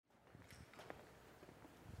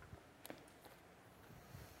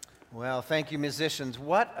Well, thank you, musicians.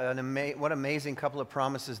 What amazing couple of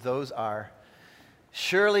promises those are.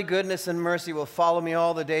 Surely goodness and mercy will follow me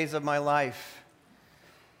all the days of my life.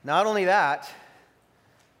 Not only that,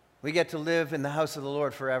 we get to live in the house of the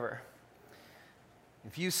Lord forever.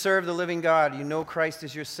 If you serve the living God, you know Christ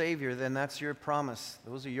is your Savior, then that's your promise.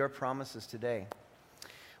 Those are your promises today.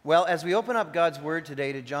 Well, as we open up God's Word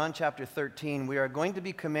today to John chapter 13, we are going to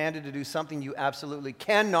be commanded to do something you absolutely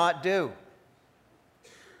cannot do.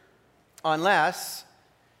 Unless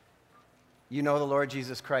you know the Lord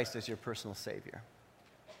Jesus Christ as your personal Savior.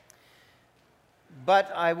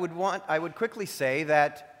 But I would quickly say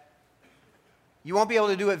that you won't be able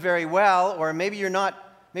to do it very well, or maybe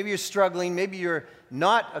you're struggling, maybe you're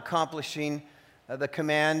not accomplishing the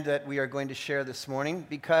command that we are going to share this morning,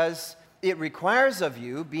 because it requires of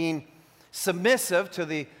you being submissive to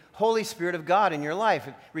the Holy Spirit of God in your life.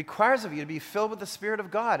 It requires of you to be filled with the Spirit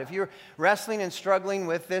of God. If you're wrestling and struggling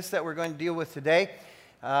with this that we're going to deal with today,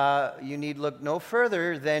 you need look no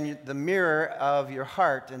further than the mirror of your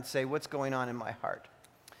heart and say, what's going on in my heart?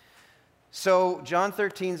 So John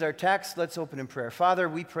 13 is our text. Let's open in prayer. Father,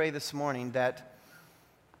 we pray this morning that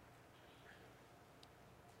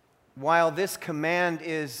while this command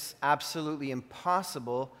is absolutely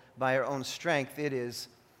impossible by our own strength, it is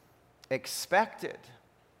expected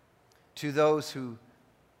to those who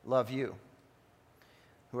love you,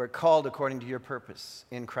 who are called according to your purpose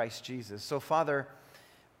in Christ Jesus. So, Father,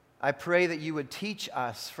 I pray that you would teach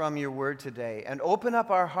us from your word today and open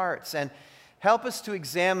up our hearts and help us to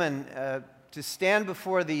examine, to stand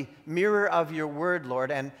before the mirror of your word,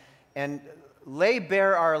 Lord, and lay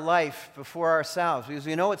bare our life before ourselves, because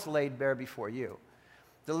we know it's laid bare before you.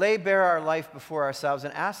 To lay bare our life before ourselves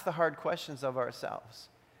and ask the hard questions of ourselves.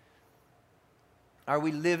 Are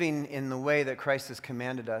we living in the way that Christ has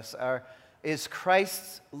commanded us? Is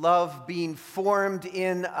Christ's love being formed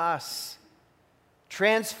in us,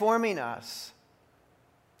 transforming us,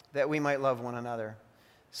 that we might love one another?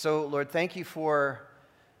 So, Lord, thank you for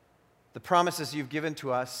the promises you've given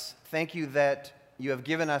to us. Thank you that you have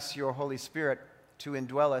given us your Holy Spirit to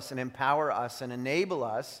indwell us and empower us and enable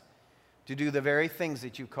us to do the very things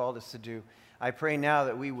that you've called us to do. I pray now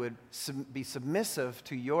that we would be submissive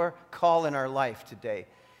to your call in our life today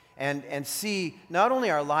and see not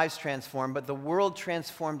only our lives transformed, but the world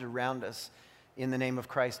transformed around us. In the name of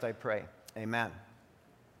Christ, I pray. Amen.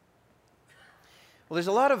 Well, there's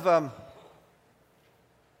a lot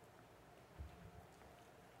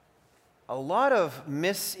of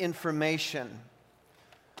misinformation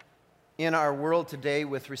in our world today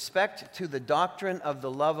with respect to the doctrine of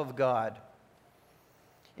the love of God.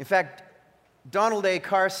 In fact, Donald A.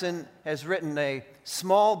 Carson has written a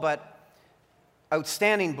small but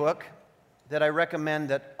outstanding book that I recommend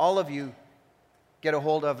that all of you get a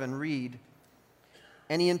hold of and read.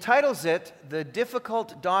 And he entitles it, The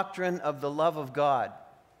Difficult Doctrine of the Love of God.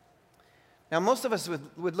 Now, most of us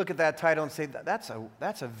would look at that title and say,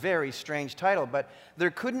 that's a very strange title, but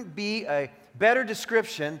there couldn't be a better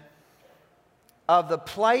description of the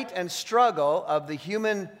plight and struggle of the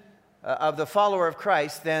human of the follower of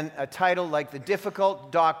Christ than a title like The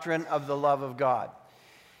Difficult Doctrine of the Love of God.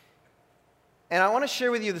 And I want to share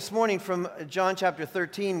with you this morning from John chapter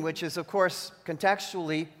 13, which is, of course,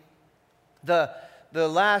 contextually, the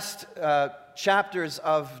last chapters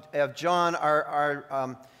of John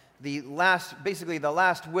are basically the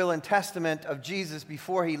last will and testament of Jesus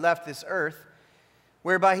before he left this earth,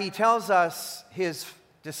 whereby he tells us, his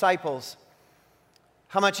disciples,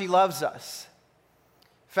 how much he loves us.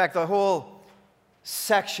 In fact, the whole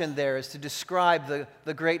section there is to describe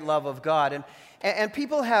the great love of God. And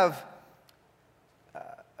people have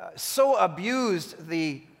so abused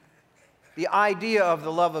the idea of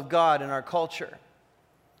the love of God in our culture.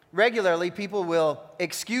 Regularly, people will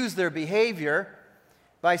excuse their behavior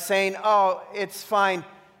by saying, oh, it's fine.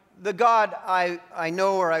 The God I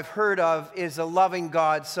know or I've heard of is a loving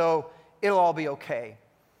God, so it'll all be okay.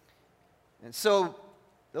 And so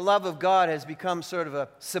the love of God has become sort of a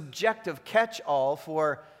subjective catch-all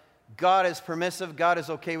for God is permissive, God is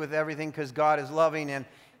okay with everything because God is loving, and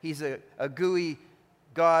he's a gooey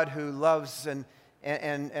God who loves and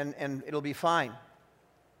it'll be fine.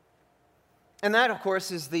 And that, of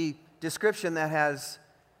course, is the description that has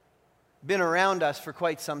been around us for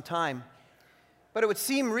quite some time. But it would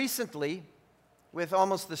seem recently, with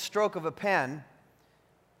almost the stroke of a pen,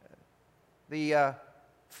 the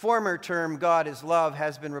former term, God is love,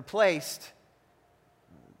 has been replaced.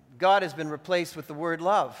 God has been replaced with the word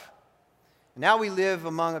love. Now we live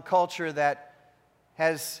among a culture that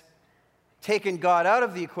has taken God out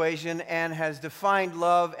of the equation and has defined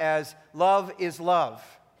love as love is love,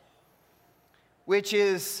 which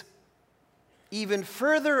is even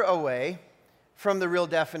further away from the real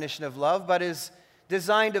definition of love, but is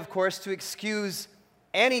designed, of course, to excuse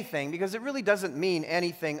anything, because it really doesn't mean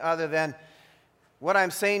anything other than what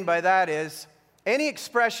I'm saying by that is any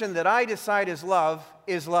expression that I decide is love,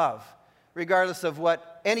 regardless of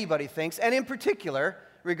what anybody thinks, and in particular,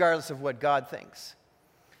 regardless of what God thinks.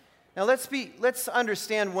 Now let's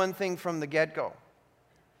understand one thing from the get-go.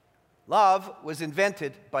 Love was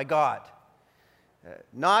invented by God.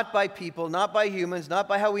 Not by people, not by humans, not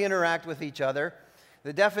by how we interact with each other.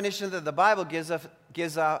 The definition that the Bible gives us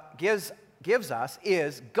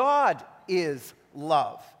is God is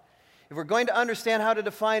love. If we're going to understand how to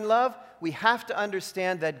define love, we have to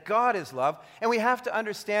understand that God is love, and we have to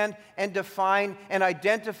understand and define and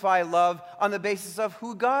identify love on the basis of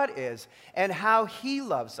who God is and how He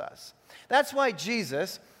loves us. That's why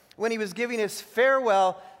Jesus, when He was giving His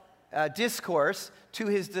farewell discourse to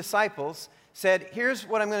His disciples, said, here's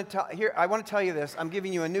what I'm going to tell you. I want to tell you this. I'm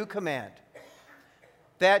giving you a new command,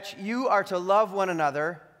 that you are to love one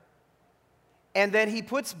another. And then He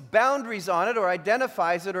puts boundaries on it, or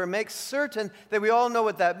identifies it, or makes certain that we all know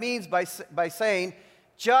what that means by saying,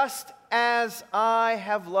 just as I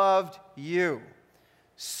have loved you,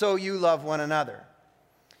 so you love one another.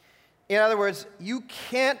 In other words, you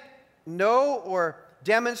can't know or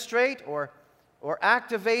demonstrate or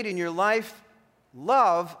activate in your life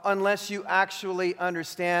love unless you actually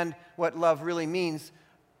understand what love really means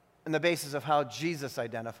on the basis of how Jesus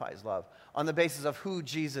identifies love, on the basis of who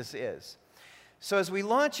Jesus is. So as we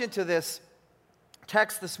launch into this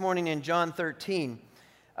text this morning in John 13,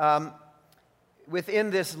 within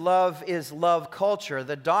this love is love culture,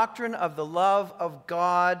 the doctrine of the love of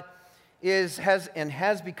God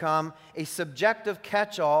has become a subjective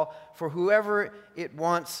catch-all for whoever it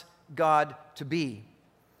wants God to be.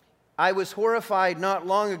 I was horrified not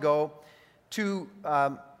long ago to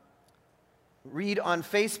read on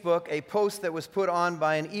Facebook a post that was put on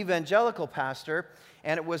by an evangelical pastor,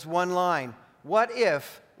 and it was one line: what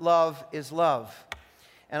if love is love?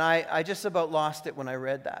 And I just about lost it when I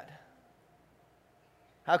read that.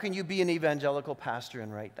 How can you be an evangelical pastor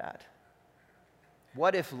and write that?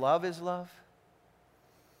 What if love is love?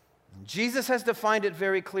 Jesus has defined it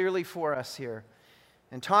very clearly for us here,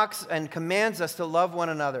 and talks and commands us to love one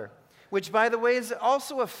another, which, by the way, is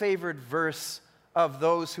also a favored verse of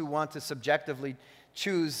those who want to subjectively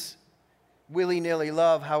choose willy-nilly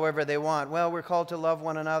love however they want. Well, we're called to love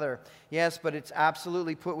one another. Yes, but it's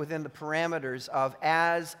absolutely put within the parameters of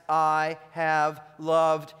as I have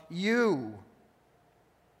loved you.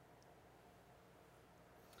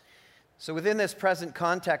 So within this present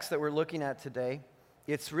context that we're looking at today,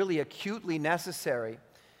 it's really acutely necessary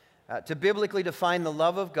to biblically define the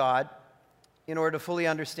love of God in order to fully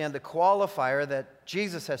understand the qualifier that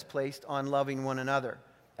Jesus has placed on loving one another,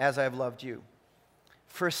 as I have loved you.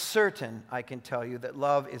 For certain, I can tell you that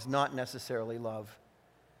love is not necessarily love,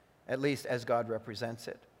 at least as God represents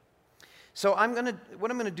it. So what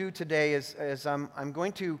I'm going to do today is I'm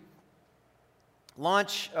going to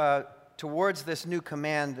launch towards this new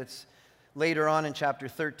command that's later on in chapter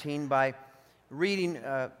 13 by reading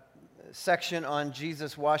a section on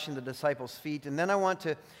Jesus washing the disciples' feet. And then I want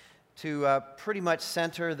to pretty much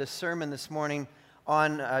center the sermon this morning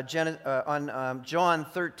on John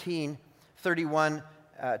 13, 31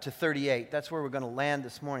 to 38. That's where we're going to land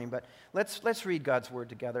this morning. But let's read God's word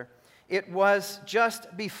together. It was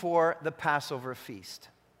just before the Passover feast.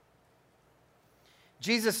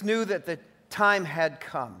 Jesus knew that the time had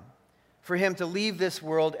come for him to leave this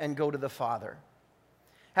world and go to the Father.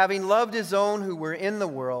 Having loved his own who were in the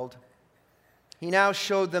world, he now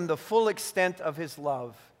showed them the full extent of his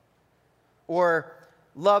love, or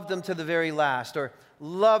loved them to the very last, or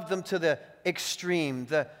loved them to the extreme,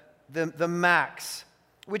 the max,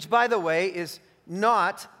 which, by the way, is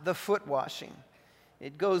not the foot washing.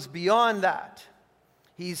 It goes beyond that.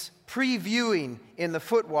 He's previewing in the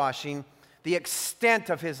foot washing the extent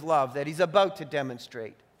of his love that he's about to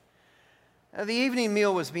demonstrate. Now, the evening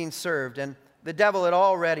meal was being served, and the devil had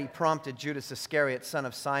already prompted Judas Iscariot, son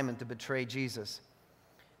of Simon, to betray Jesus.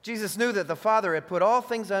 Jesus knew that the Father had put all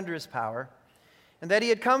things under his power, and that he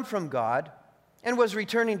had come from God and was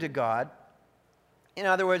returning to God. In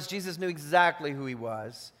other words, Jesus knew exactly who he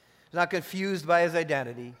was. He was not confused by his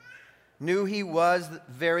identity. Knew he was the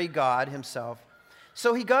very God himself.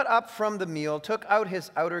 So he got up from the meal, took off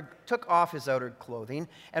his outer clothing,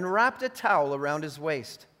 and wrapped a towel around his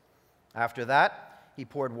waist. After that, he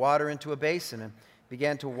poured water into a basin and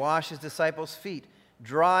began to wash his disciples' feet,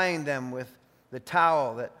 drying them with the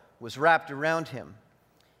towel that was wrapped around him.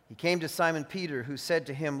 He came to Simon Peter, who said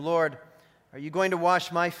to him, "Lord, are you going to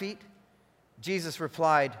wash my feet?" Jesus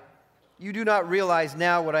replied, You do not realize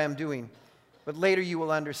now what I am doing, but later you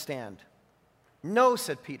will understand." "No,"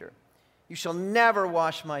 said Peter, "you shall never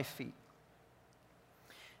wash my feet."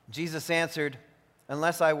 Jesus answered,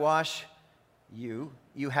 "Unless I wash you,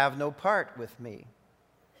 you have no part with me."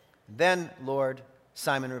 "Then, Lord,"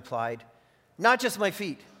 Simon replied, "not just my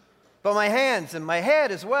feet, but my hands and my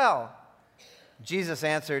head as well." Jesus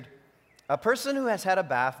answered, "A person who has had a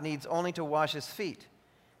bath needs only to wash his feet.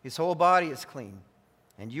 His whole body is clean.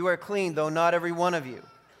 And you are clean, though not every one of you."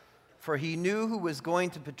 For he knew who was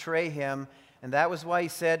going to betray him, and that was why he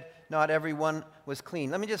said not everyone was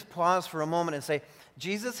clean. Let me just pause for a moment and say,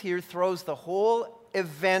 Jesus here throws the whole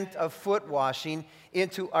event of foot washing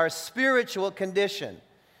into our spiritual condition.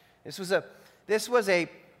 This was a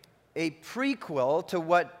prequel to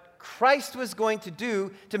what Christ was going to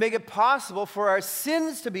do to make it possible for our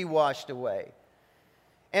sins to be washed away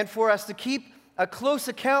and for us to keep a close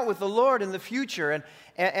account with the Lord in the future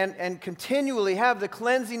and continually have the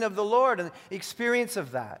cleansing of the Lord and the experience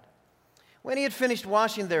of that. When he had finished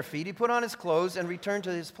washing their feet, he put on his clothes and returned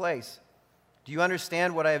to his place. "Do you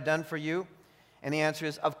understand what I have done for you?" And the answer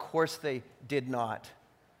is, of course they did not.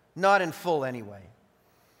 Not in full anyway.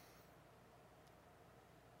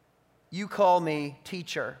 "You call me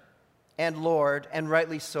teacher and Lord, and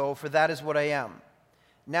rightly so, for that is what I am.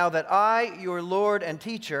 Now that I, your Lord and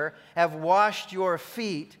teacher, have washed your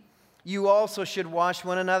feet, you also should wash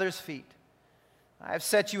one another's feet. I have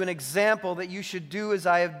set you an example that you should do as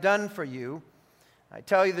I have done for you. I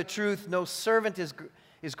tell you the truth, no servant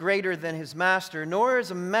is greater than his master, nor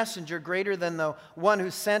is a messenger greater than the one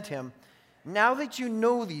who sent him. Now that you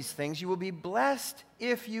know these things, you will be blessed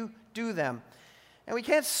if you do them." And we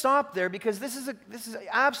can't stop there because this is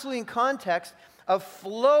absolutely in context of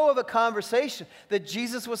flow of a conversation that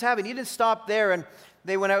Jesus was having. He didn't stop there and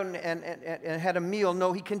they went out and had a meal.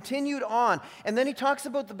 No, he continued on. And then he talks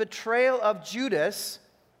about the betrayal of Judas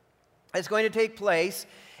that's going to take place.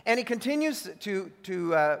 And he continues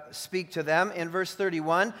to speak to them in verse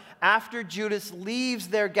 31. After Judas leaves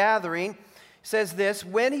their gathering, says this,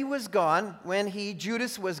 when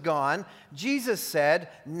Judas was gone, Jesus said,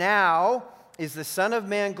 "Now is the Son of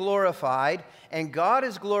Man glorified, and God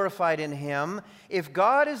is glorified in him. If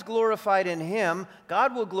God is glorified in him,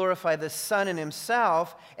 God will glorify the Son in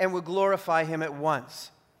himself and will glorify him at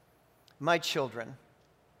once. My children,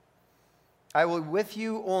 I will be with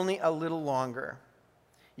you only a little longer.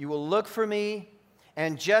 You will look for me,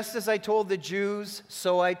 and just as I told the Jews,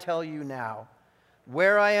 so I tell you now.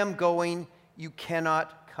 Where I am going, you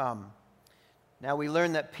cannot come." Now we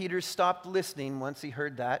learn that Peter stopped listening once he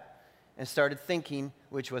heard that and started thinking,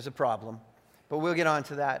 which was a problem. But we'll get on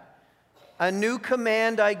to that. "A new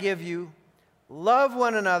command I give you, love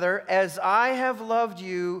one another as I have loved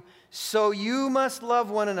you, so you must love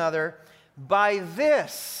one another. By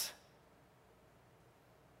this,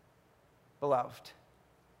 beloved,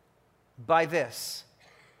 by this."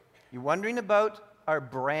 You're wondering about our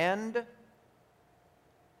brand?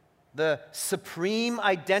 The supreme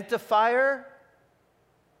identifier?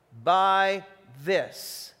 By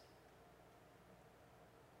this,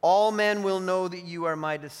 all men will know that you are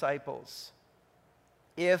my disciples,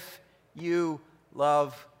 if you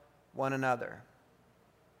love one another.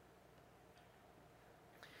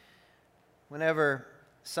 Whenever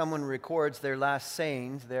someone records their last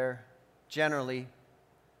sayings, they're generally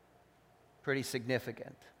pretty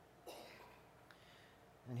significant.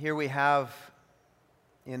 And here we have,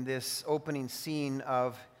 in this opening scene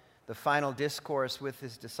of the final discourse with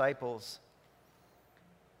his disciples,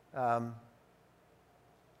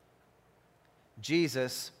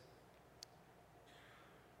 Jesus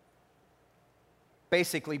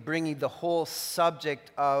basically bringing the whole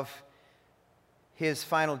subject of his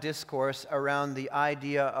final discourse around the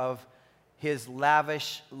idea of his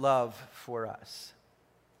lavish love for us.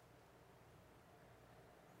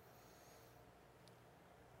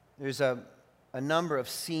 There's a number of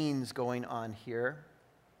scenes going on here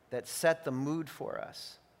that set the mood for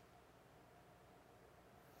us.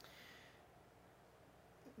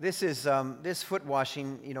 This foot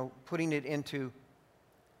washing, putting it into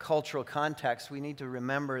cultural context, we need to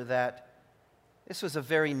remember that this was a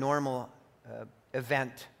very normal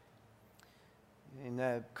event in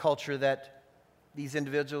the culture that these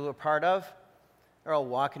individuals were part of. They're all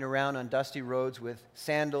walking around on dusty roads with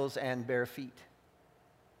sandals and bare feet.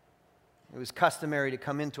 It was customary to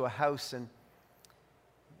come into a house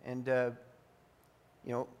and the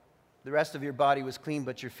rest of your body was clean,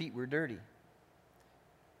 but your feet were dirty.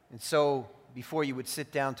 And so, before you would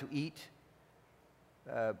sit down to eat,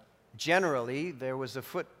 generally, there was a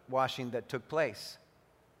foot washing that took place.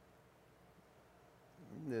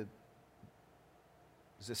 The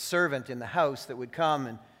was a servant in the house that would come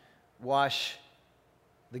and wash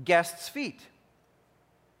the guests' feet.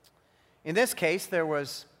 In this case, there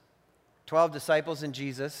was 12 disciples and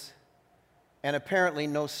Jesus, and apparently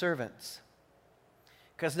no servants,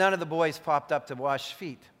 because none of the boys popped up to wash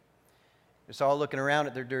feet. Just all looking around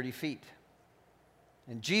at their dirty feet.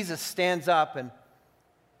 And Jesus stands up and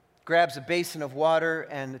grabs a basin of water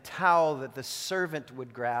and a towel that the servant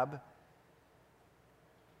would grab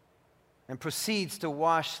and proceeds to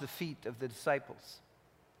wash the feet of the disciples.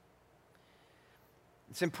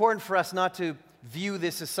 It's important for us not to view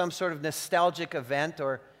this as some sort of nostalgic event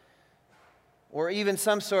or even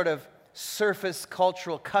some sort of surface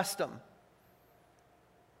cultural custom.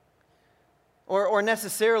 Or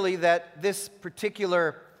necessarily that this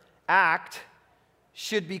particular act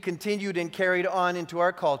should be continued and carried on into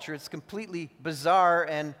our culture. It's completely bizarre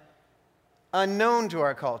and unknown to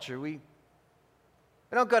our culture. We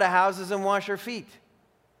don't go to houses and wash our feet.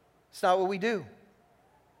 It's not what we do.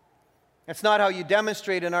 It's not how you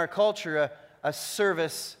demonstrate in our culture a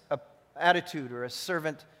service attitude or a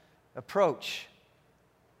servant approach.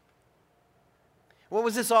 What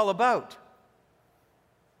was this all about?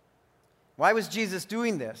 Why was Jesus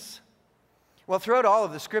doing this? Well, throughout all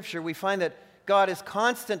of the Scripture, we find that God is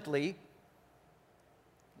constantly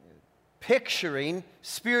picturing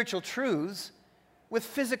spiritual truths with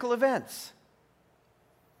physical events.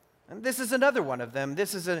 And this is another one of them.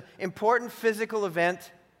 This is an important physical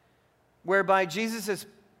event whereby Jesus is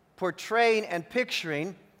portraying and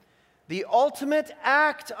picturing the ultimate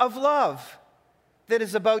act of love that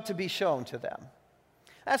is about to be shown to them.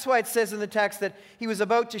 That's why it says in the text that he was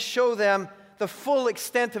about to show them the full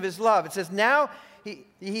extent of his love. It says now,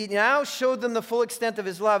 he now showed them the full extent of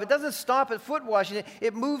his love. It doesn't stop at foot washing.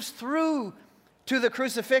 It moves through to the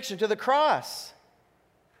crucifixion, to the cross.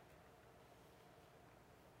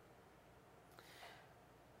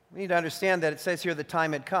 We need to understand that it says here the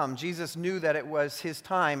time had come. Jesus knew that it was his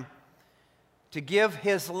time to give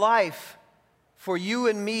his life for you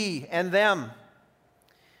and me and them.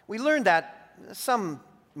 We learned that some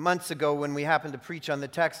months ago when we happened to preach on the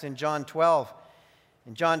text in John 12.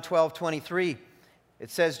 In John 12:23, it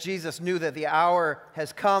says Jesus knew that the hour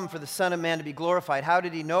has come for the Son of Man to be glorified. How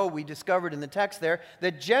did he know? We discovered in the text there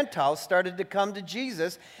that Gentiles started to come to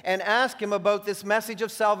Jesus and ask him about this message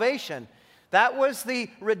of salvation. That was the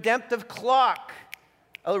redemptive clock,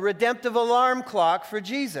 a redemptive alarm clock for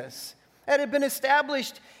Jesus. That had been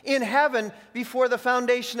established in heaven before the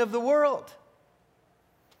foundation of the world.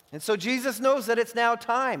 And so Jesus knows that it's now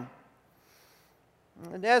time.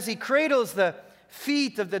 And as he cradles the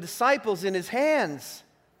feet of the disciples in his hands,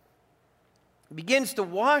 he begins to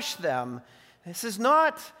wash them. This is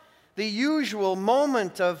not the usual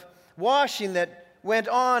moment of washing that went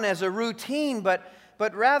on as a routine, but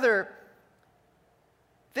rather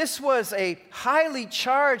this was a highly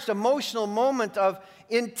charged emotional moment of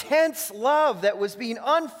intense love that was being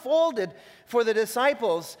unfolded for the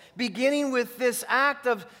disciples, beginning with this act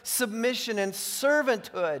of submission and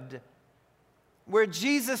servanthood, where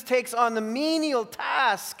Jesus takes on the menial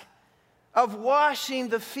task of washing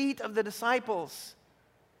the feet of the disciples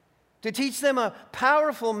to teach them a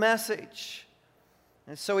powerful message.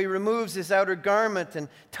 And so he removes his outer garment and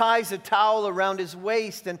ties a towel around his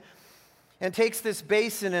waist and takes this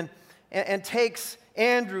basin and takes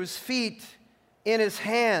Andrew's feet in his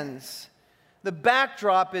hands. The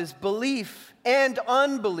backdrop is belief and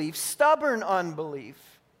unbelief, stubborn unbelief,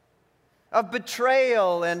 of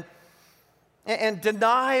betrayal and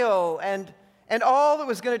denial and all that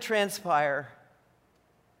was going to transpire.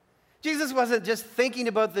 Jesus wasn't just thinking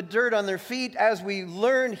about the dirt on their feet, as we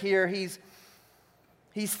learn here. He's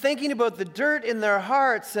thinking about the dirt in their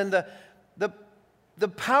hearts and the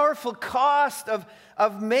powerful cost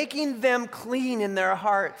of making them clean in their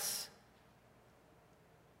hearts.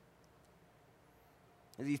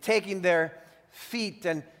 As he's taking their feet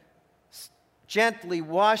and gently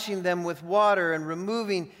washing them with water and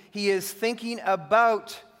removing, he is thinking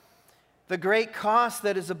about the great cost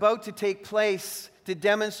that is about to take place to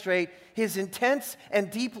demonstrate his intense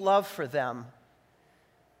and deep love for them.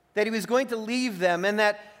 That he was going to leave them and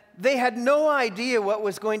that they had no idea what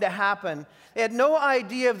was going to happen. They had no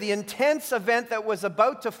idea of the intense event that was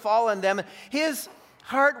about to fall on them. His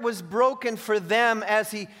heart was broken for them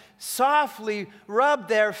as he softly rubbed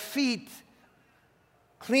their feet,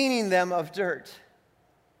 cleaning them of dirt.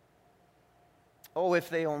 Oh,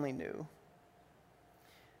 if they only knew.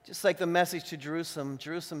 Just like the message to Jerusalem,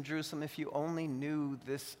 Jerusalem, Jerusalem, if you only knew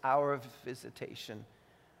this hour of visitation.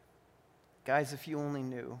 Guys, if you only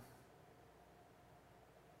knew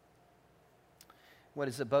what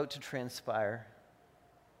is about to transpire.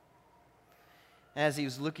 as he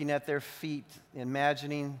was looking at their feet,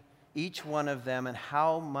 imagining each one of them and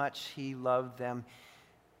how much he loved them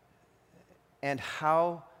and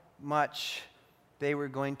how much they were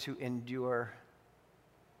going to endure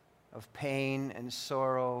of pain and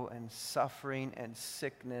sorrow and suffering and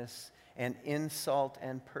sickness and insult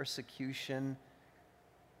and persecution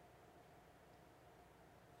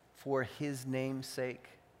for his name's sake.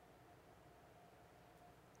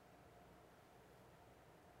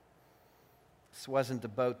 This wasn't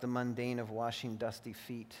about the mundane of washing dusty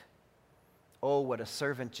feet. Oh, what a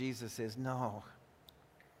servant Jesus is. No.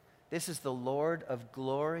 This is the Lord of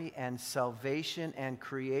glory and salvation and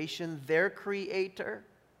creation, their creator,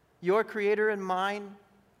 your creator and mine,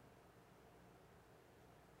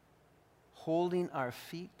 holding our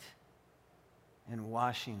feet and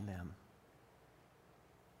washing them.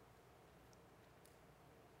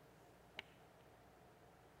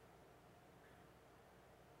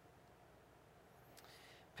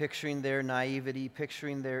 Picturing their naivety,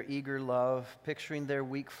 picturing their eager love, picturing their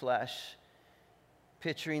weak flesh,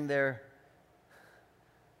 picturing their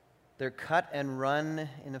cut and run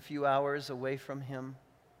in a few hours away from him.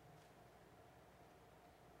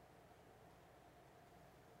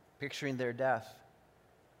 Picturing their death.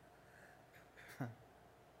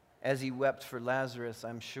 As he wept for Lazarus,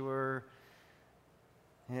 I'm sure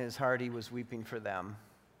in his heart he was weeping for them.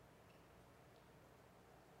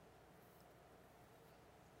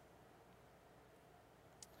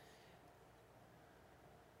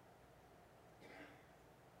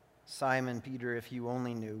 Simon Peter, if you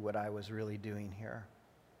only knew what I was really doing here.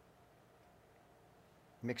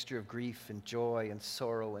 Mixture of grief and joy and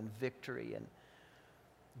sorrow and victory and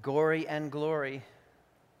gory and glory.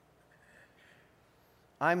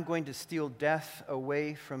 I'm going to steal death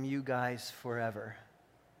away from you guys forever.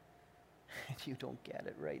 And you don't get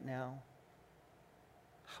it right now.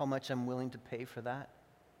 How much I'm willing to pay for that.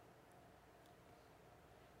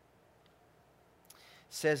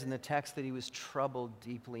 It says in the text that he was troubled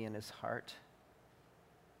deeply in his heart.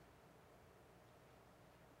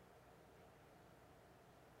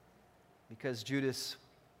 Because Judas,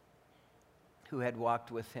 who had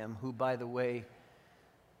walked with him, who, by the way,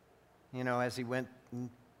 as he went and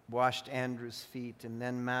washed Andrew's feet, and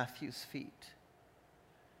then Matthew's feet,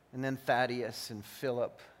 and then Thaddeus and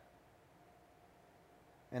Philip,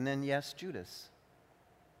 and then, yes, Judas,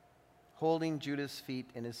 holding Judas' feet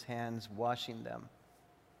in his hands, washing them.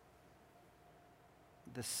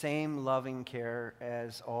 The same loving care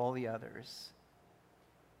as all the others,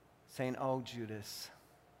 saying, oh, Judas,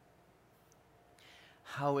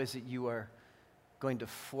 how is it you are going to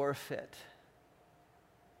forfeit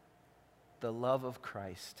the love of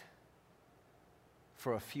Christ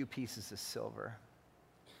for a few pieces of silver?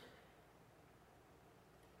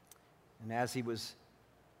 And as he was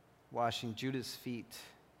washing Judas' feet,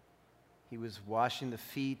 he was washing the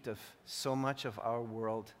feet of so much of our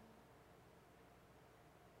world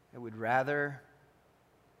that would rather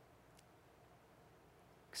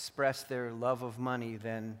express their love of money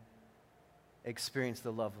than experience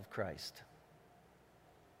the love of Christ.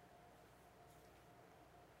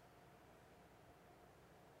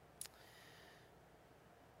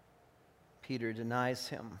 Peter denies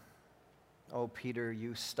him. Oh, Peter,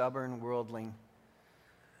 you stubborn worldling,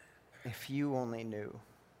 if you only knew.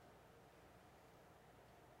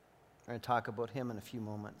 I'm going to talk about him in a few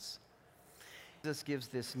moments. Jesus gives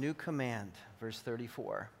this new command, verse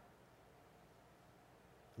 34.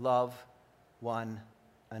 Love one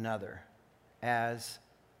another as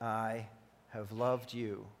I have loved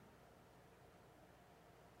you.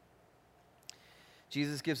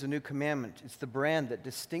 Jesus gives a new commandment. It's the brand that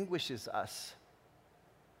distinguishes us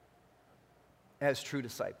as true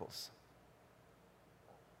disciples.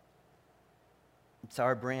 It's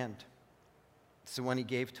our brand. It's the one he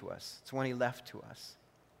gave to us. It's the one he left to us.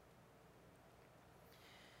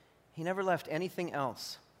 He never left anything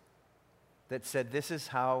else that said, this is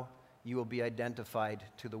how you will be identified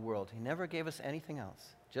to the world. He never gave us anything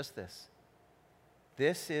else, just this.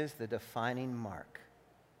 This is the defining mark.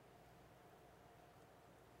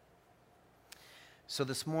 So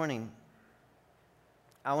this morning,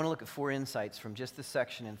 I want to look at 4 insights from just this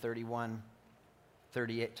section in 31,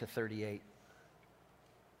 38 to 38.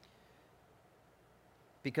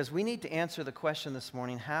 Because we need to answer the question this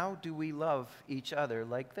morning, how do we love each other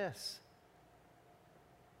like this?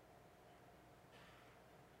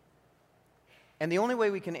 And the only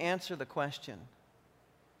way we can answer the question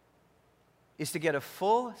is to get a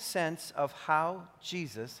full sense of how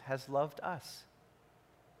Jesus has loved us.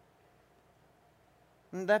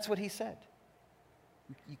 And that's what he said.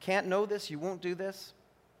 You can't know this, you won't do this,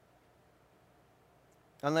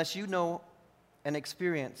 unless you know and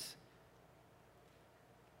experience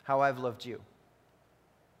how I've loved you.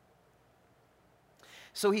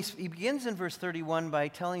 So he begins in verse 31 by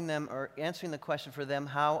telling them, or answering the question for them,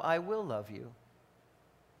 how I will love you.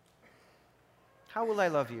 How will I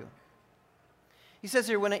love you? He says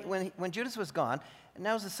here, when Judas was gone, and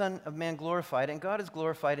now is the Son of Man glorified, and God is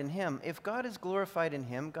glorified in him. If God is glorified in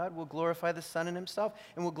him, God will glorify the Son in himself,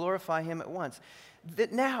 and will glorify him at once.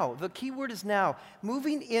 Now, the key word is now,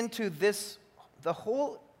 moving into this, the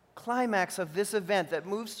whole climax of this event that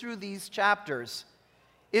moves through these chapters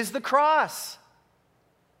is the cross.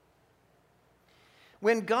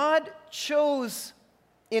 When God chose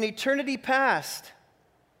in eternity past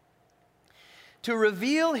to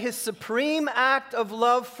reveal his supreme act of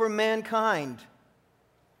love for mankind,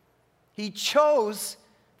 he chose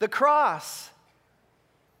the cross.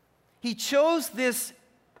 He chose this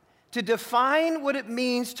to define what it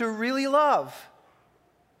means to really love.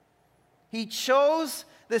 He chose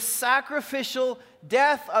the sacrificial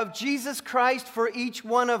death of Jesus Christ for each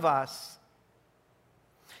one of us.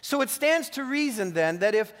 So it stands to reason then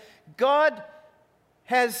that if God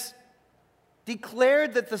has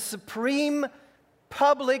declared that the supreme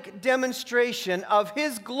public demonstration of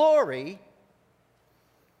his glory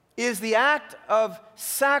is the act of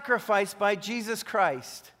sacrifice by Jesus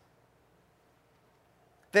Christ,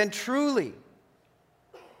 then truly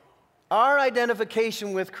our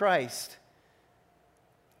identification with Christ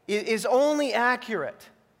is only accurate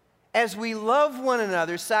as we love one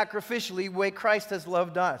another sacrificially the way Christ has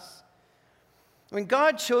loved us. When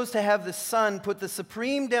God chose to have the Son put the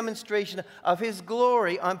supreme demonstration of his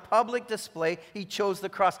glory on public display, he chose the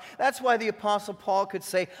cross. That's why the Apostle Paul could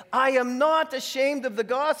say, I am not ashamed of the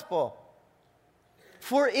gospel,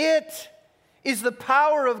 for it is the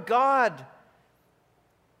power of God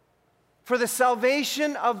for the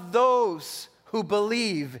salvation of those who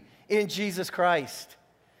believe in Jesus Christ.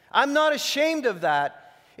 I'm not ashamed of that.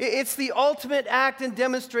 It's the ultimate act and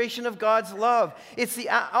demonstration of God's love. It's the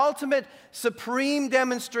ultimate supreme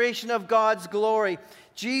demonstration of God's glory.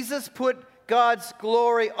 Jesus put God's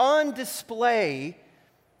glory on display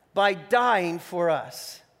by dying for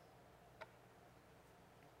us.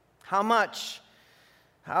 How much?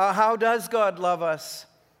 How does God love us?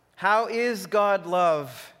 How is God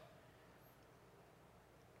love?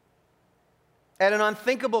 At an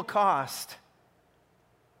unthinkable cost,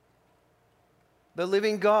 the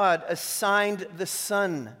living God assigned the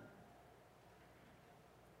Son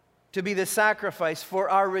to be the sacrifice for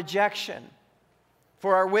our rejection,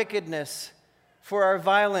 for our wickedness, for our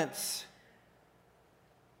violence,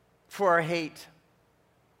 for our hate.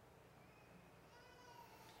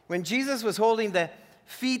 When Jesus was holding the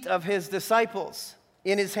feet of his disciples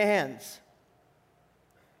in his hands,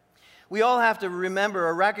 we all have to remember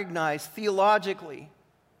or recognize theologically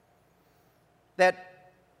that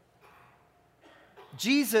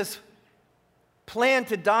Jesus planned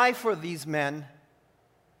to die for these men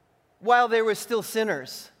while they were still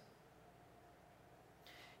sinners.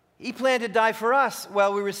 He planned to die for us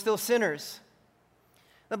while we were still sinners.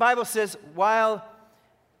 The Bible says, while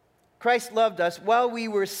Christ loved us, while we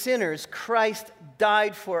were sinners, Christ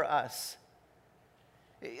died for us.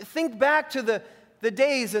 Think back to the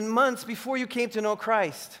days and months before you came to know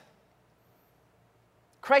Christ.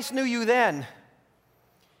 Christ knew you then.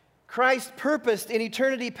 Christ purposed in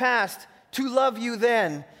eternity past to love you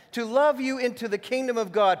then, to love you into the kingdom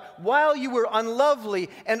of God. While you were unlovely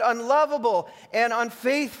and unlovable and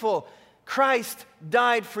unfaithful, Christ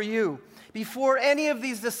died for you. Before any of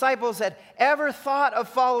these disciples had ever thought of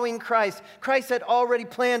following Christ, Christ had already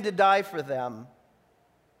planned to die for them.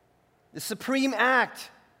 The supreme act,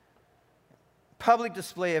 public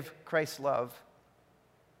display of Christ's love.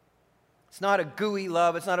 It's not a gooey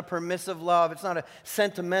love. It's not a permissive love. It's not a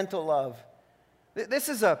sentimental love. This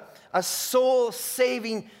is a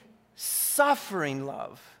soul-saving, suffering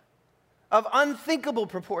love of unthinkable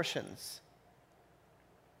proportions.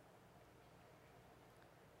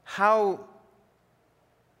 How,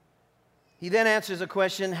 he then answers a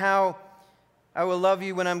question, how I will love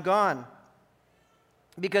you when I'm gone.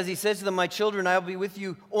 Because he says to them, my children, I will be with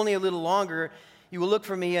you only a little longer. You will look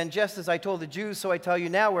for me, and just as I told the Jews, so I tell you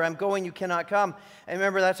now, where I'm going, you cannot come. And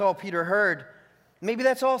remember, that's all Peter heard. Maybe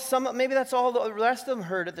that's all the rest of them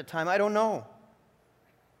heard at the time. I don't know.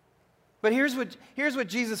 But here's what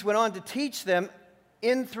Jesus went on to teach them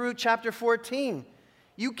in through chapter 14.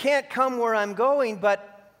 You can't come where I'm going,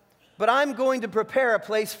 but I'm going to prepare a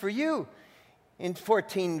place for you. In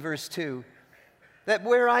 14, verse 2. That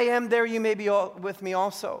where I am, there you may be with me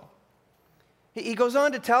also. He goes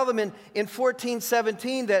on to tell them in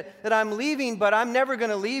 14:17 that I'm leaving, but I'm never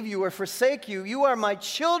going to leave you or forsake you. You are my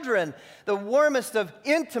children, the warmest of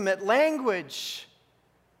intimate language.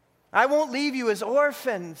 I won't leave you as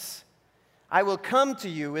orphans. I will come to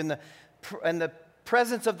you in the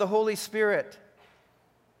presence of the Holy Spirit.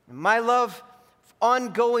 My love,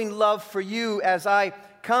 ongoing love for you as I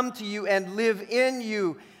come to you and live in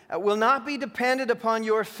you, will not be dependent upon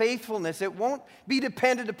your faithfulness. It won't be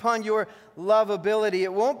dependent upon your lovability.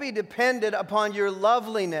 It won't be dependent upon your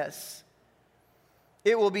loveliness.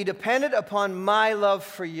 It will be dependent upon my love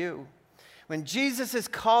for you. When Jesus is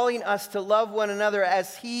calling us to love one another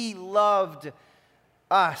as He loved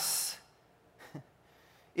us,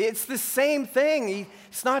 it's the same thing.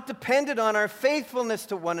 It's not dependent on our faithfulness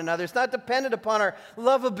to one another. It's not dependent upon our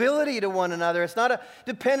lovability to one another. It's not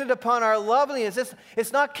dependent upon our loveliness.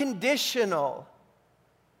 It's not conditional.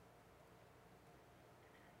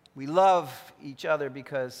 We love each other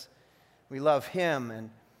because we love Him, and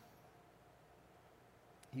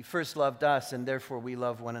He first loved us, and therefore we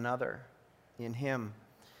love one another in Him.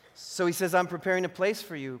 So He says, I'm preparing a place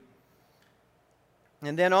for you.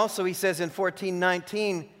 And then also He says in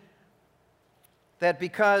 14:19 that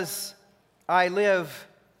because I live,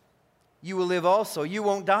 you will live also. You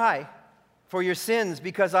won't die for your sins.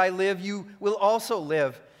 Because I live, you will also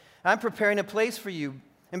live. I'm preparing a place for you.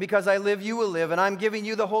 And because I live, you will live. And I'm giving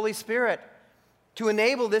you the Holy Spirit to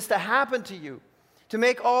enable this to happen to you, to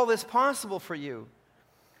make all this possible for you.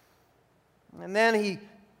 And then He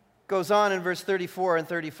goes on in verse 34 and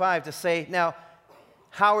 35 to say, now,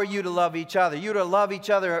 how are you to love each other? You're to love each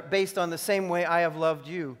other based on the same way I have loved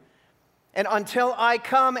you. And until I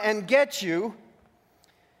come and get you,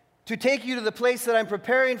 to take you to the place that I'm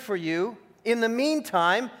preparing for you, in the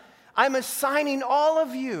meantime, I'm assigning all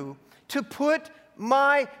of you to put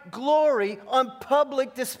my glory on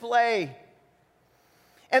public display.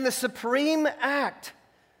 And the supreme act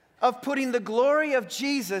of putting the glory of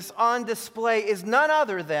Jesus on display is none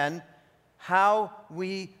other than how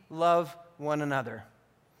we love one another.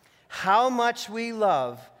 How much we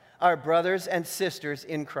love our brothers and sisters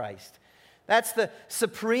in Christ. That's the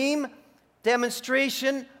supreme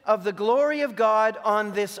demonstration of the glory of God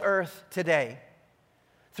on this earth today.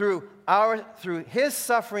 Through His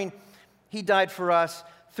suffering, He died for us.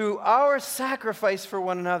 Through our sacrifice for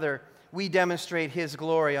one another, we demonstrate His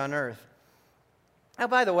glory on earth. Now,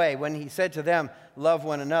 by the way, when He said to them, love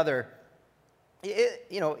one another,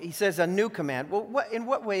 He says a new command. Well, in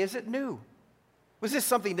what way is it new? Was this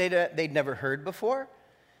something they'd never heard before?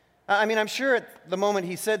 I'm sure at the moment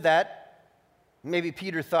He said that, maybe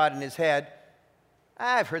Peter thought in his head,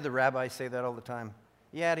 I've heard the rabbis say that all the time.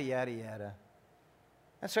 Yada, yada, yada.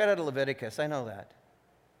 That's right out of Leviticus. I know that.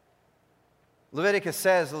 Leviticus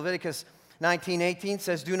 19:18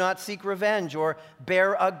 says, do not seek revenge or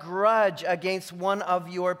bear a grudge against one of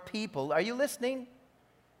your people. Are you listening,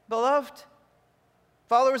 beloved?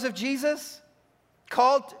 Followers of Jesus?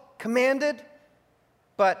 Called, commanded?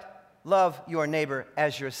 But love your neighbor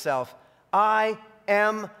as yourself. I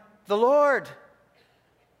am the Lord.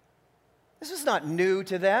 This is not new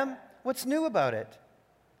to them. What's new about it?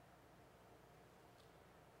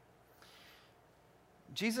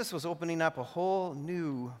 Jesus was opening up a whole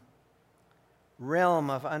new realm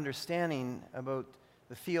of understanding about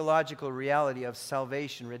the theological reality of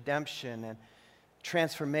salvation, redemption, and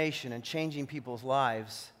transformation, and changing people's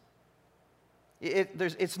lives.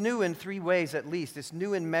 It's new in three ways at least. It's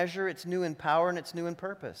new in measure, it's new in power, and it's new in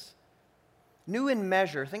purpose. New in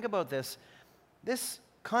measure. Think about this. This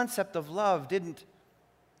concept of love didn't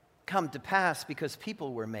come to pass because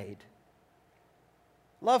people were made.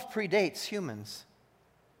 Love predates humans.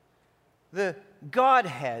 The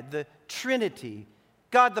Godhead, the Trinity,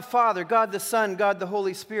 God the Father, God the Son, God the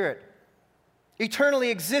Holy Spirit,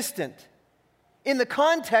 eternally existent in the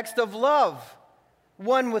context of love,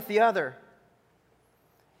 one with the other.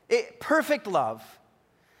 Perfect love.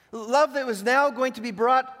 Love that was now going to be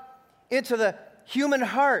brought into the human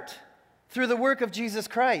heart through the work of Jesus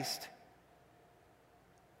Christ.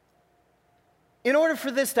 In order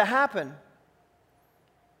for this to happen,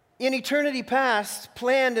 in eternity past,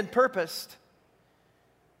 planned and purposed,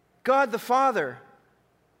 God the Father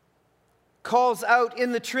calls out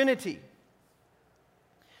in the Trinity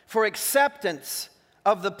for acceptance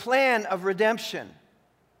of the plan of redemption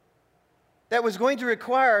that was going to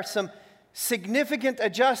require some significant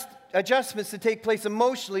adjustments to take place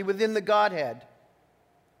emotionally within the Godhead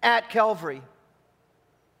at Calvary.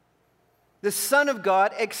 The Son of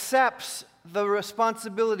God accepts the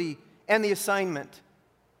responsibility and the assignment.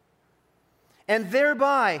 And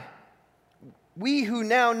thereby, we who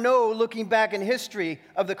now know, looking back in history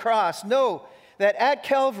of the cross, know that at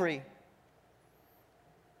Calvary,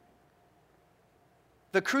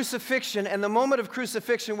 the crucifixion and the moment of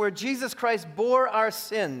crucifixion where Jesus Christ bore our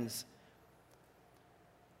sins,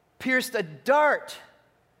 pierced a dart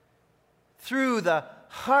through the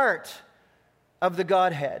heart of the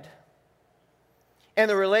Godhead and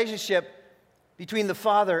the relationship between the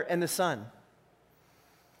Father and the Son.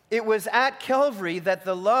 It was at Calvary that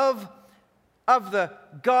the love of the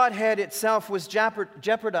Godhead itself was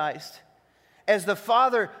jeopardized as the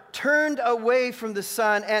Father turned away from the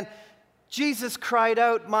Son, and Jesus cried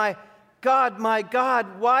out, my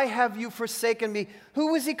God, why have you forsaken me?"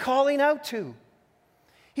 Who was he calling out to?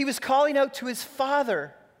 He was calling out to his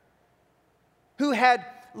Father, who had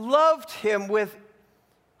loved him with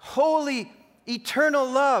holy, eternal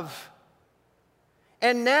love,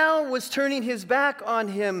 and now was turning his back on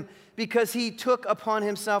him because he took upon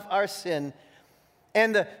himself our sin.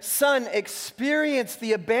 And the Son experienced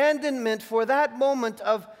the abandonment for that moment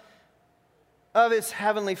of his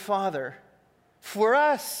heavenly Father for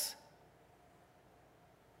us.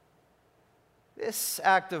 This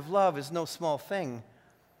act of love is no small thing.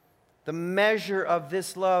 The measure of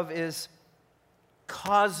this love is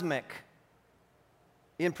cosmic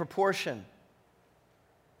in proportion.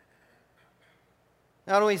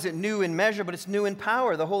 Not only is it new in measure, but it's new in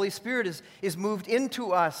power. The Holy Spirit is moved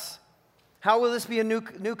into us. How will this be a new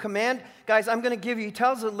command? Guys, I'm going to give you, he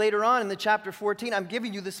tells it later on in the chapter 14, I'm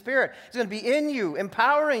giving you the Spirit. It's going to be in you,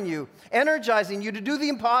 empowering you, energizing you to do the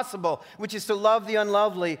impossible, which is to love the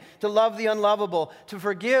unlovely, to love the unlovable, to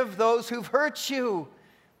forgive those who've hurt you,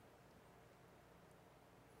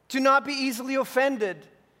 to not be easily offended,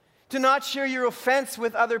 to not share your offense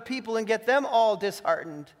with other people and get them all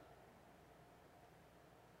disheartened,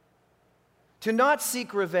 to not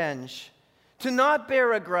seek revenge, to not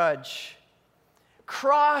bear a grudge.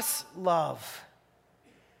 Cross love.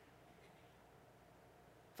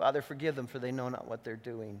 Father, forgive them, for they know not what they're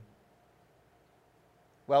doing.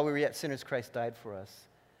 While we were yet sinners, Christ died for us.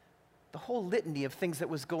 The whole litany of things that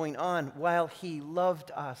was going on while he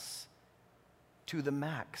loved us to the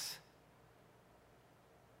max.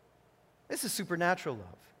 This is supernatural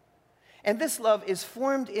love. And this love is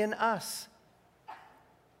formed in us.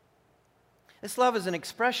 This love is an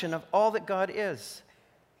expression of all that God is.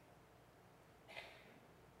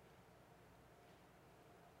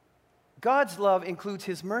 God's love includes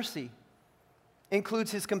his mercy,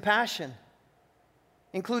 includes his compassion,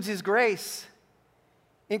 includes his grace,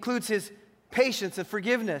 includes his patience and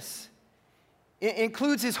forgiveness,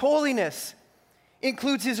 includes his holiness,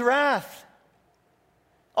 includes his wrath.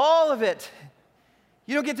 All of it.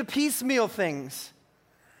 You don't get to piecemeal things.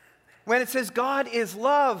 When it says God is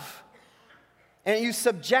love and you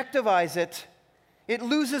subjectivize it, it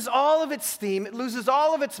loses all of its steam, it loses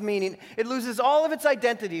all of its meaning, it loses all of its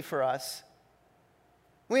identity for us.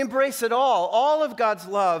 We embrace it all. All of God's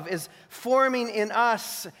love is forming in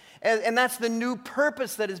us, and that's the new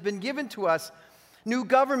purpose that has been given to us, new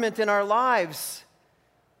government in our lives,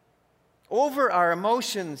 over our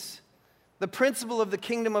emotions. The principle of the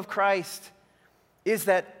kingdom of Christ is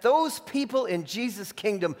that those people in Jesus'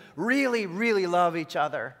 kingdom really, really love each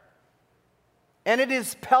other. And it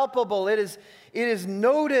is palpable, it is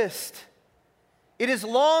noticed, it is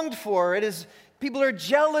longed for, people are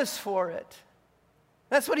jealous for it.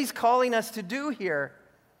 That's what he's calling us to do here.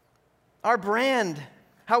 Our brand,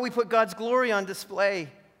 how we put God's glory on display.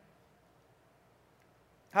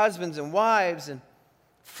 Husbands and wives and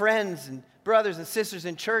friends and brothers and sisters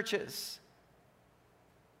in churches.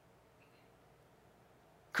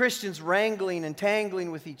 Christians wrangling and tangling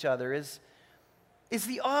with each other is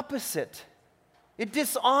the opposite. It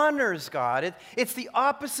dishonors God. It's the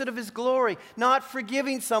opposite of his glory. Not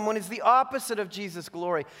forgiving someone is the opposite of Jesus'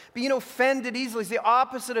 glory. Being offended easily is the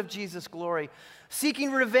opposite of Jesus' glory.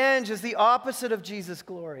 Seeking revenge is the opposite of Jesus'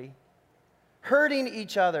 glory. Hurting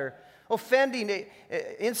each other, offending,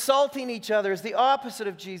 insulting each other is the opposite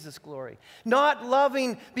of Jesus' glory. Not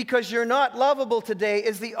loving because you're not lovable today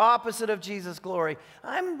is the opposite of Jesus' glory.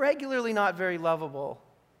 I'm regularly not very lovable.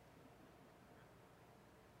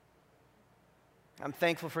 I'm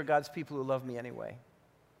thankful for God's people who love me anyway.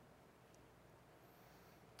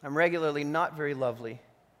 I'm regularly not very lovely.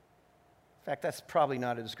 In fact, that's probably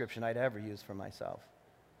not a description I'd ever use for myself.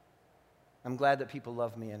 I'm glad that people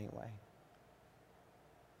love me anyway.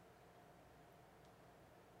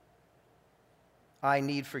 I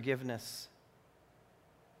need forgiveness.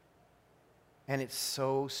 And it's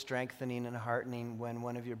so strengthening and heartening when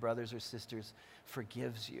one of your brothers or sisters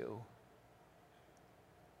forgives you.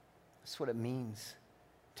 That's what it means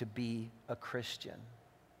to be a Christian,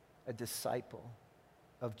 a disciple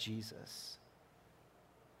of Jesus.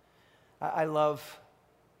 I love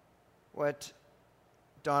what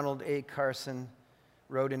Donald A. Carson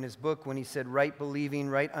wrote in his book when he said, right believing,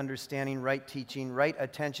 right understanding, right teaching, right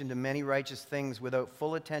attention to many righteous things without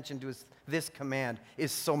full attention to this command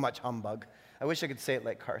is so much humbug. I wish I could say it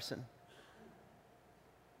like Carson.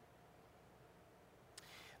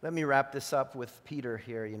 Let me wrap this up with Peter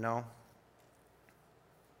here, you know.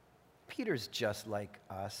 Peter's just like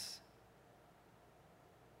us.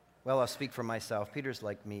 Well, I'll speak for myself. Peter's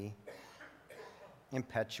like me.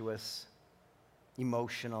 Impetuous,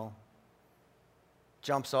 emotional,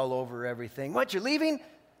 jumps all over everything. What, you're leaving?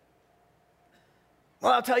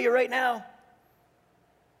 Well, I'll tell you right now.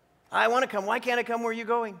 I want to come. Why can't I come where you're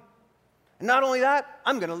going? And not only that,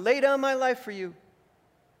 I'm going to lay down my life for you.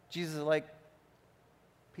 Jesus is like,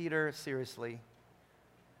 Peter, seriously.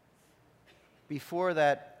 Before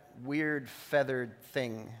that weird feathered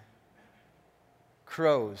thing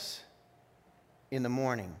crows in the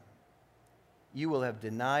morning, you will have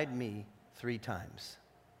denied me 3 times.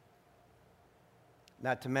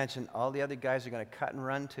 Not to mention, all the other guys are going to cut and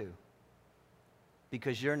run too,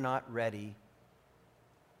 because you're not ready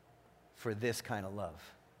for this kind of love.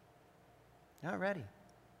 Not ready.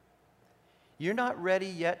 You're not ready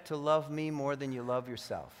yet to love me more than you love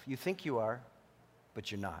yourself. You think you are,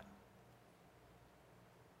 but you're not.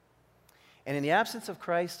 And in the absence of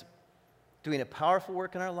Christ doing a powerful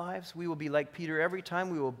work in our lives, we will be like Peter every time.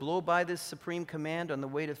 We will blow by this supreme command on the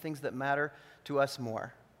way to things that matter to us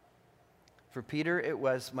more. For Peter, it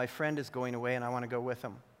was, my friend is going away and I want to go with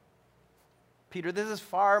him. Peter, this is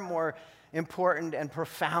far more important and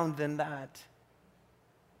profound than that.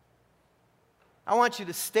 I want you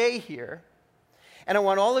to stay here, and I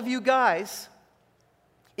want all of you guys,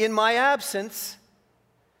 in my absence,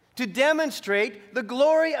 to demonstrate the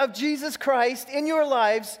glory of Jesus Christ in your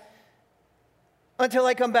lives until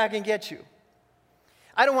I come back and get you.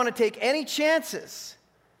 I don't want to take any chances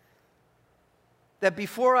that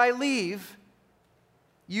before I leave,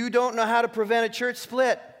 you don't know how to prevent a church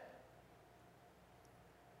split.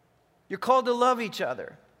 You're called to love each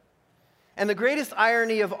other. And the greatest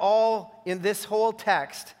irony of all in this whole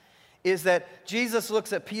text is that Jesus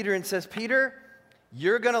looks at Peter and says, Peter,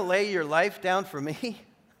 you're going to lay your life down for me?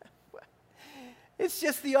 It's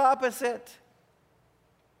just the opposite.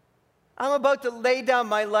 I'm about to lay down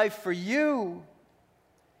my life for you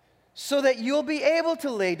so that you'll be able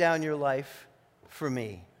to lay down your life for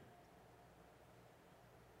me.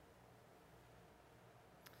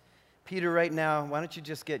 Peter, right now, why don't you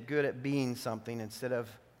just get good at being something instead of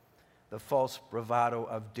the false bravado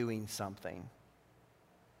of doing something?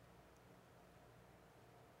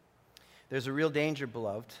 There's a real danger,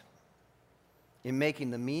 beloved, in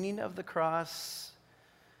making the meaning of the cross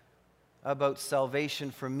about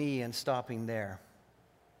salvation for me and stopping there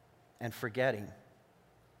and forgetting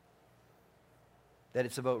that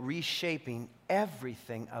it's about reshaping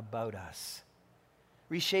everything about us,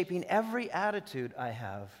 reshaping every attitude I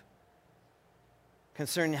have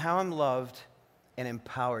concerning how I'm loved and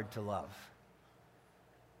empowered to love.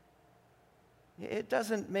 It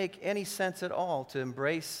doesn't make any sense at all to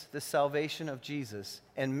embrace the salvation of Jesus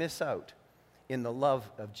and miss out in the love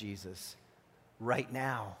of Jesus right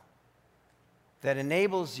now that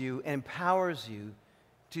enables you, empowers you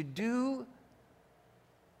to do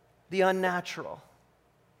the unnatural.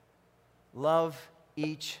 Love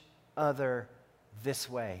each other this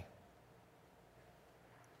way.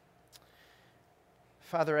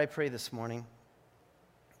 Father, I pray this morning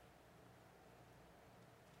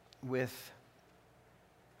with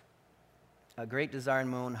a great desire in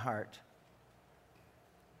my own heart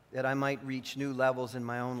that I might reach new levels in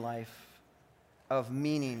my own life of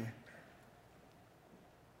meaning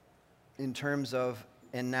in terms of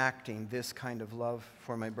enacting this kind of love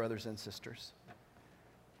for my brothers and sisters.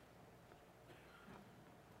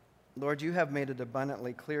 Lord, you have made it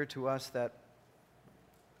abundantly clear to us that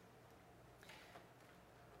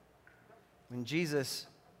when Jesus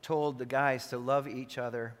told the guys to love each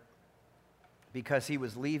other because he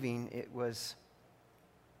was leaving, the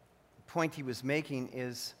point he was making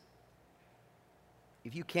is,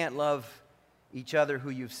 if you can't love each other who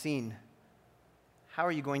you've seen, how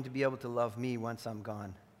are you going to be able to love me once I'm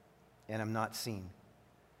gone and I'm not seen?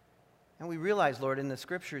 And we realize, Lord, in the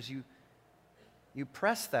scriptures, you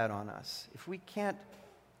press that on us. If we can't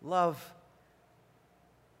love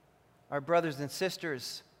our brothers and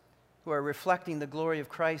sisters who are reflecting the glory of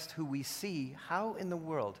Christ who we see, how in the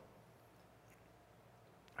world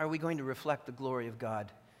are we going to reflect the glory of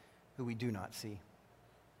God who we do not see?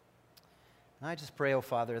 And I just pray, oh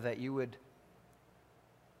Father, that you would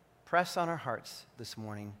press on our hearts this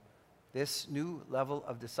morning this new level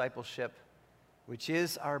of discipleship which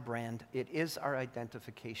is our brand. It is our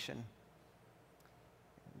identification.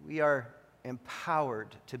 We are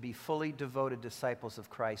empowered to be fully devoted disciples of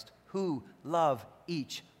Christ who love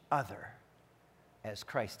each other as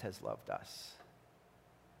Christ has loved us.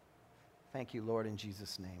 Thank you, Lord, in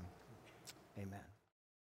Jesus' name. Amen.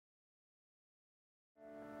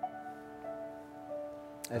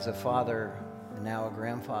 As a father and now a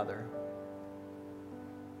grandfather,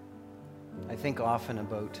 I think often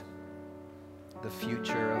about the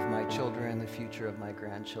future of my children, the future of my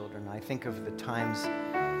grandchildren. I think of the times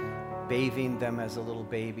bathing them as a little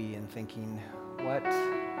baby and thinking, what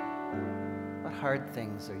hard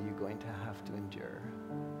things are you going to have to endure?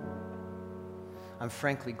 I'm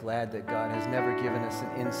frankly glad that God has never given us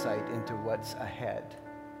an insight into what's ahead.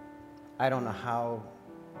 I don't know how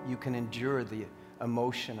you can endure the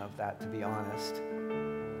emotion of that, to be honest.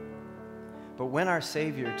 But when our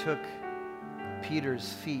Savior took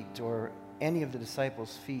Peter's feet or any of the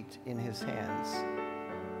disciples' feet in his hands,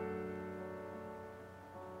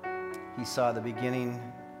 he saw the beginning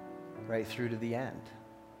right through to the end.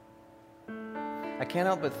 I can't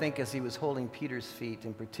help but think, as he was holding Peter's feet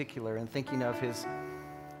in particular and thinking of his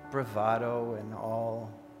bravado and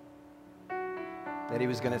all that he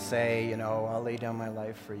was going to say, I'll lay down my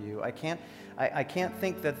life for you. I can't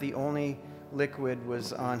think that the only liquid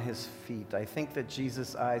was on his feet. I think that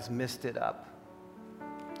Jesus' eyes misted up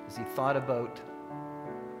as he thought about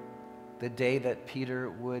the day that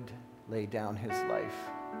Peter would lay down his life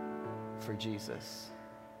for Jesus,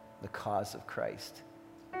 the cause of Christ,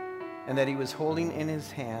 and that he was holding in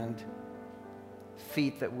his hand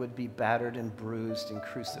feet that would be battered and bruised and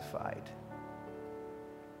crucified,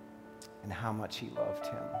 and how much he loved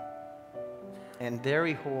him. And there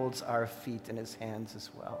he holds our feet in his hands as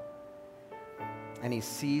well. And he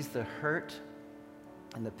sees the hurt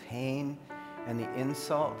and the pain and the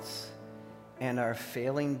insults and our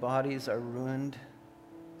failing bodies, our ruined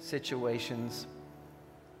situations,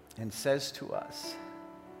 and says to us,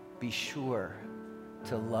 be sure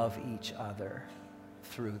to love each other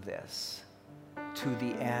through this. To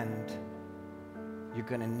the end, you're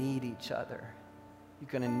going to need each other. You're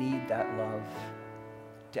going to need that love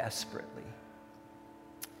desperately.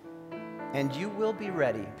 And you will be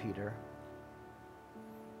ready, Peter.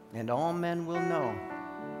 And all men will know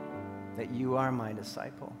that you are my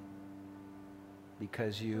disciple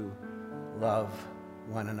because you love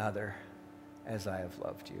one another as I have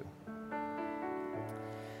loved you.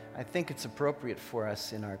 I think it's appropriate for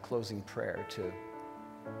us in our closing prayer to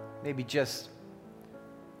maybe just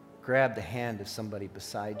grab the hand of somebody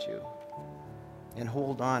beside you and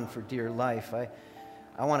hold on for dear life.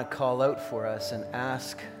 I want to call out for us and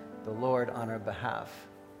ask the Lord on our behalf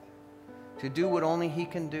to do what only he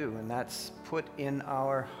can do, and that's put in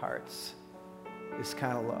our hearts this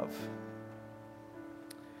kind of love.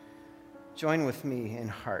 Join with me in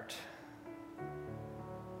heart.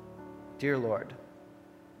 Dear Lord,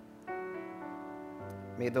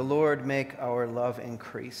 may the Lord make our love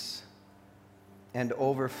increase and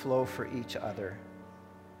overflow for each other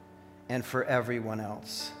and for everyone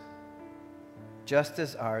else, just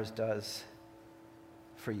as ours does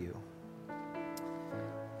for you.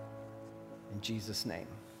 In Jesus' name,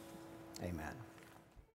 amen.